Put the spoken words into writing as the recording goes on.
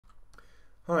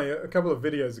Hi, a couple of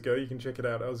videos ago, you can check it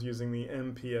out, I was using the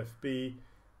MPFB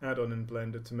add-on in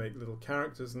Blender to make little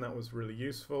characters, and that was really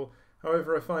useful.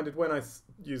 However, I find it when I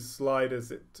use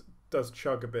sliders, it does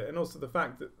chug a bit, and also the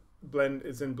fact that Blend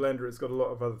is in Blender, it's got a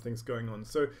lot of other things going on.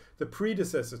 So the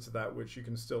predecessor to that, which you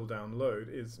can still download,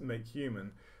 is Makehuman.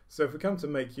 So if we come to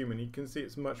Makehuman, you can see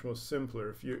it's much more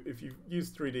simpler. If you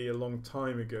used 3D a long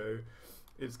time ago,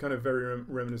 it's kind of very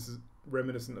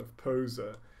reminiscent of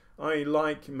Poser. I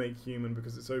like Makehuman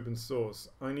because it's open source.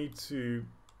 I need to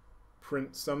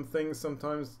print some things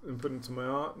sometimes and put into my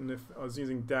art, and if I was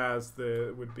using DAZ,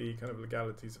 there would be kind of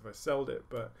legalities if I sold it,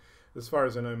 but as far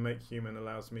as I know, Makehuman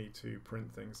allows me to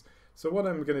print things. So what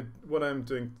I'm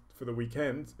doing for the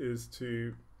weekend is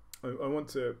I want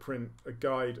to print a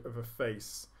guide of a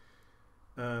face,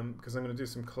 because I'm going to do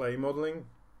some clay modeling,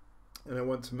 and I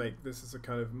want to make this as a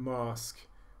kind of mask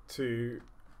to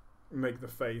make the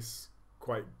face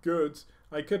quite good.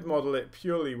 I could model it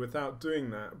purely without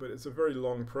doing that, but it's a very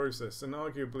long process, and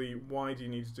arguably, why do you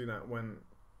need to do that when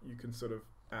you can sort of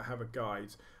have a guide?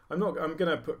 I'm going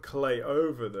to put clay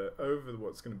over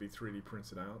what's going to be 3D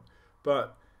printed out,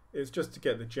 but it's just to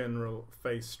get the general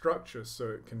face structure so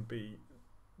it can be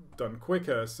done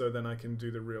quicker, so then I can do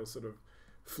the real sort of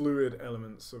fluid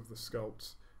elements of the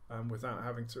sculpt without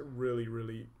having to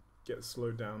really get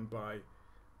slowed down by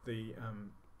the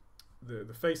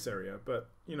face area. But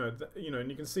and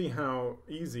you can see how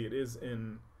easy it is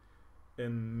in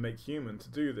Makehuman to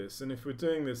do this, and if we're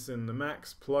doing this in the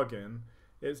Max plugin,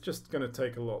 it's just going to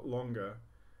take a lot longer.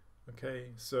 Okay,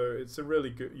 so it's a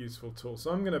really good, useful tool.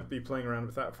 So I'm going to be playing around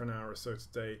with that for an hour or so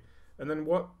today, and then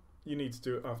what you need to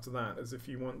do after that is, if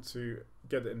you want to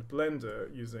get it in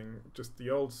Blender using just the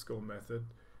old school method,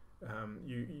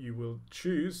 you will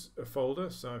choose a folder.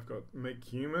 So I've got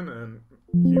Makehuman and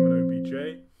Human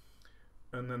OBJ,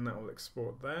 and then that will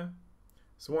export there.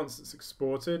 So once it's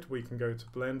exported, we can go to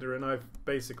Blender, and I've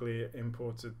basically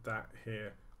imported that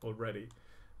here already.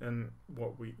 And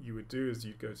what you would do is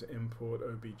you'd go to import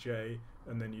OBJ,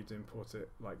 and then you'd import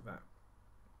it like that.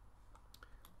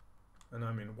 And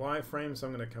I'm in wireframe, so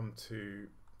I'm going to come to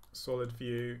solid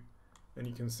view, and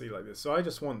you can see like this. So I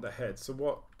just want the head. So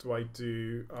what do I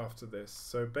do after this?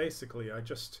 So basically I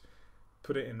just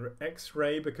put it in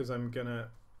X-ray, because I'm going to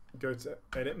go to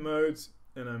edit modes,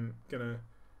 and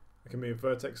I can be in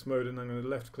vertex mode, and I'm going to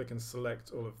left click and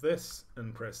select all of this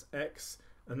and press X,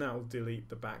 and that will delete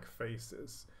the back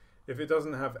faces. If it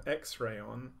doesn't have X-ray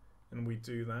on and we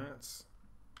do that,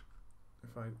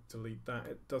 if I delete that,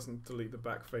 it doesn't delete the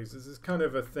back faces. It's kind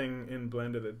of a thing in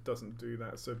Blender that doesn't do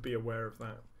that, so be aware of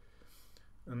that.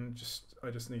 And I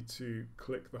just need to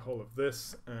click the whole of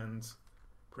this and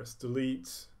press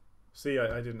delete. See,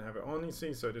 I didn't have it on, you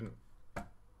see, so I didn't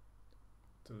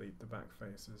delete the back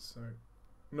faces. So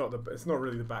it's not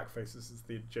really the back faces, it's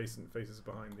the adjacent faces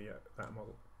behind that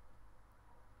model.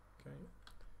 Okay.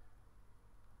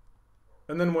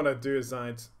 And then what I'd do is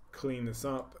I'd clean this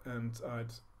up, and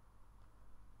I'd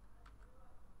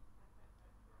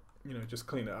just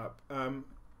clean it up, and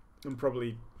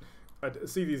probably I'd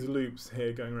see these loops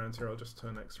here going around here. I'll just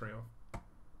turn X-ray off.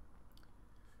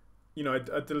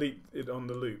 I'd delete it on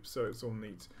the loop so it's all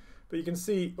neat, but you can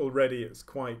see already it's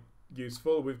quite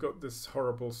useful. We've got this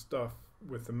horrible stuff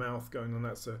with the mouth going on.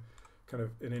 That's a kind of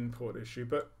an import issue,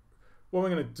 but what we're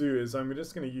going to do is I'm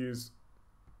just going to use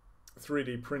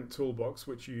 3D print toolbox,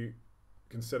 which you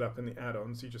can set up in the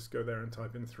add-ons. You just go there and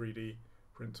type in 3D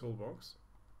print toolbox,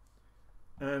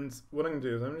 and what I'm going to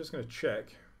do is I'm just going to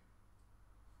check.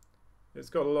 It's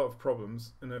got a lot of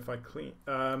problems, and if I clean,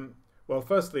 well,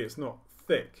 firstly, it's not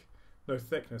thick, no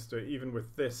thickness to it, even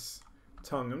with this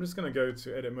tongue. I'm just going to go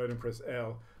to edit mode and press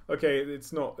L. Okay,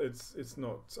 it's not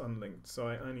unlinked, so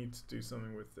I need to do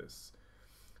something with this.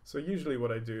 So usually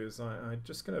what I do is I'm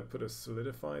just going to put a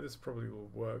solidify. This probably will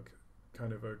work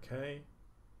kind of okay.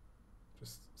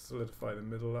 Just solidify the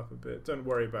middle up a bit. Don't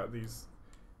worry about these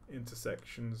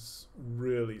intersections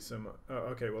really so much. Oh,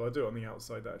 okay, well, I'll do it on the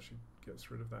outside. That actually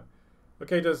gets rid of that.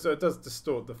 Okay, it does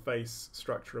distort the face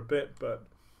structure a bit, but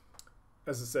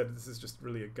as I said, this is just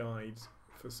really a guide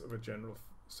for sort of a general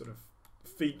sort of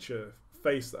feature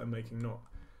face that I'm making, not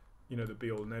the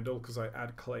be all and end all, because I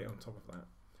add clay on top of that.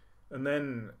 And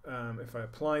then if I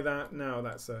apply that, now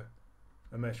that's a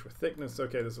mesh with thickness.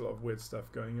 Okay, there's a lot of weird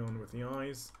stuff going on with the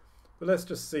eyes, but let's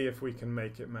just see if we can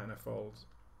make it manifold.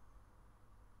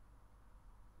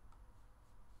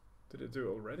 Did it do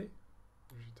it already? It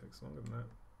usually takes longer than that.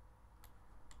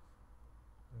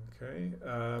 Okay,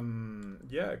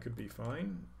 yeah, it could be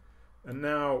fine. And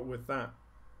now with that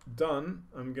done,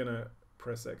 I'm gonna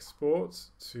press export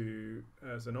to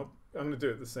as an I'm gonna do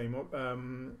it the same no,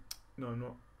 I'm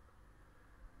not.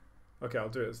 Okay, I'll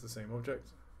do it as the same object.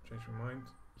 Change my mind.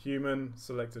 Human,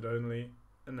 selected only,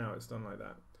 and now it's done like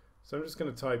that. So I'm just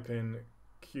going to type in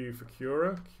Q for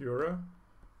Cura, Cura.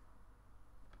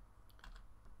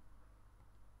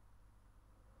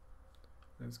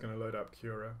 And it's going to load up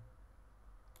Cura.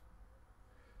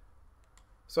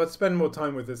 So I'd spend more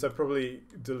time with this. I'd probably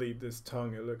delete this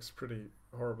tongue. It looks pretty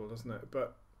horrible, doesn't it?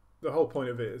 But the whole point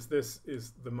of it is this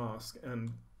is the mask,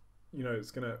 and you know,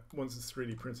 it's gonna, once it's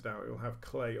 3D printed out, it'll have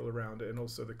clay all around it, and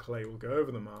also the clay will go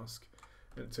over the mask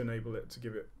and to enable it to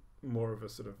give it more of a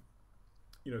sort of,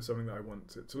 you know, something that I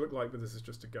want it to look like. But this is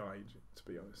just a guide, to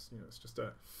be honest. You know, it's just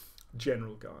a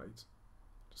general guide.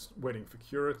 Just waiting for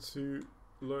Cura to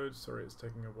load. Sorry, it's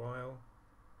taking a while.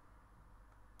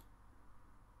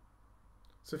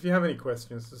 So if you have any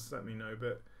questions, just let me know.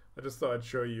 But I just thought I'd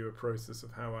show you a process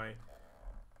of how I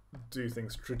do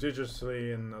things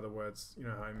traditionally. In other words, you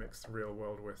know, how I mix the real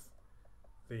world with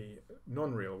the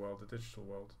non-real world, the digital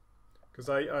world. Because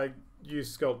I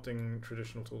use sculpting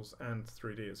traditional tools and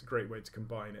 3D. It's a great way to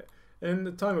combine it. In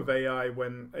the time of AI,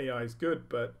 when AI is good,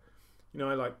 but you know,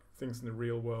 I like things in the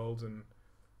real world and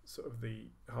sort of the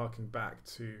harking back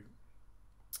to,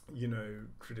 you know,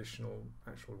 traditional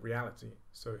actual reality.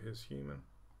 So here's human.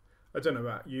 I don't know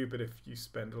about you, but if you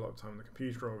spend a lot of time on the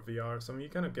computer or VR or something, you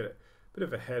kind of get a bit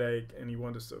of a headache and you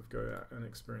want to sort of go out and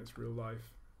experience real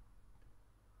life.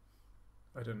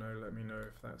 I don't know, let me know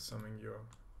if that's something you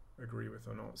agree with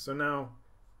or not. So now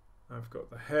I've got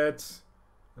the head,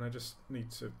 and I just need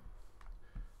to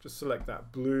just select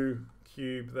that blue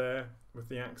cube there with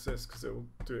the axis, because it will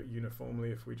do it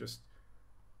uniformly if we just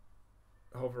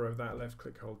hover over that, left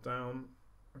click, hold down.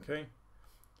 Okay.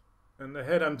 And the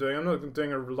head I'm not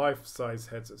doing a life-size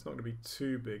head, so it's not going to be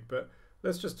too big, but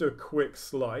let's just do a quick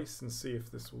slice and see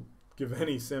if this will give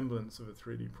any semblance of a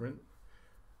 3D print.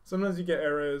 Sometimes you get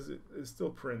errors, it still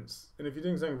prints. And if you're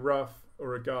doing something rough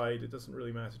or a guide, it doesn't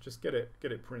really matter. Just get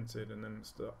it printed and then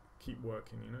keep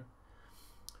working, you know.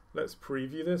 Let's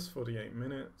preview this, 48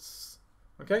 minutes.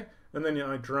 Okay, and then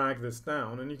I drag this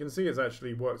down, and you can see it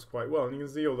actually works quite well. And you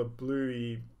can see all the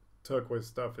bluey turquoise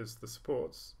stuff is the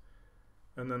supports.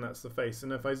 And then that's the face.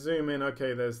 And if I zoom in,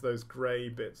 okay, there's those grey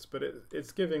bits, but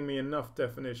it's giving me enough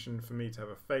definition for me to have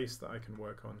a face that I can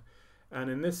work on. And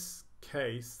in this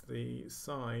case, the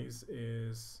size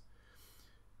is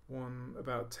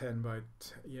about 10 by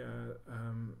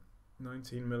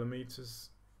 19 millimeters.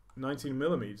 19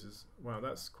 millimeters. Wow,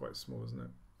 that's quite small, isn't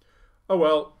it? Oh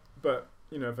well, but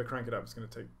you know, if I crank it up, it's going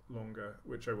to take longer,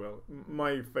 which I will.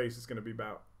 My face is going to be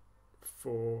about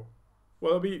 4. Well,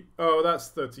 it'll be, oh, that's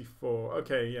 34.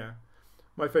 Okay, yeah.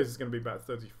 My face is going to be about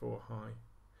 34 high.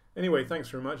 Anyway, thanks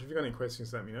very much. If you've got any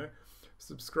questions, let me know.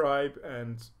 Subscribe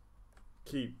and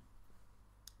keep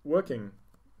working,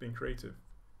 being creative.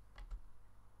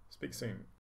 Speak soon.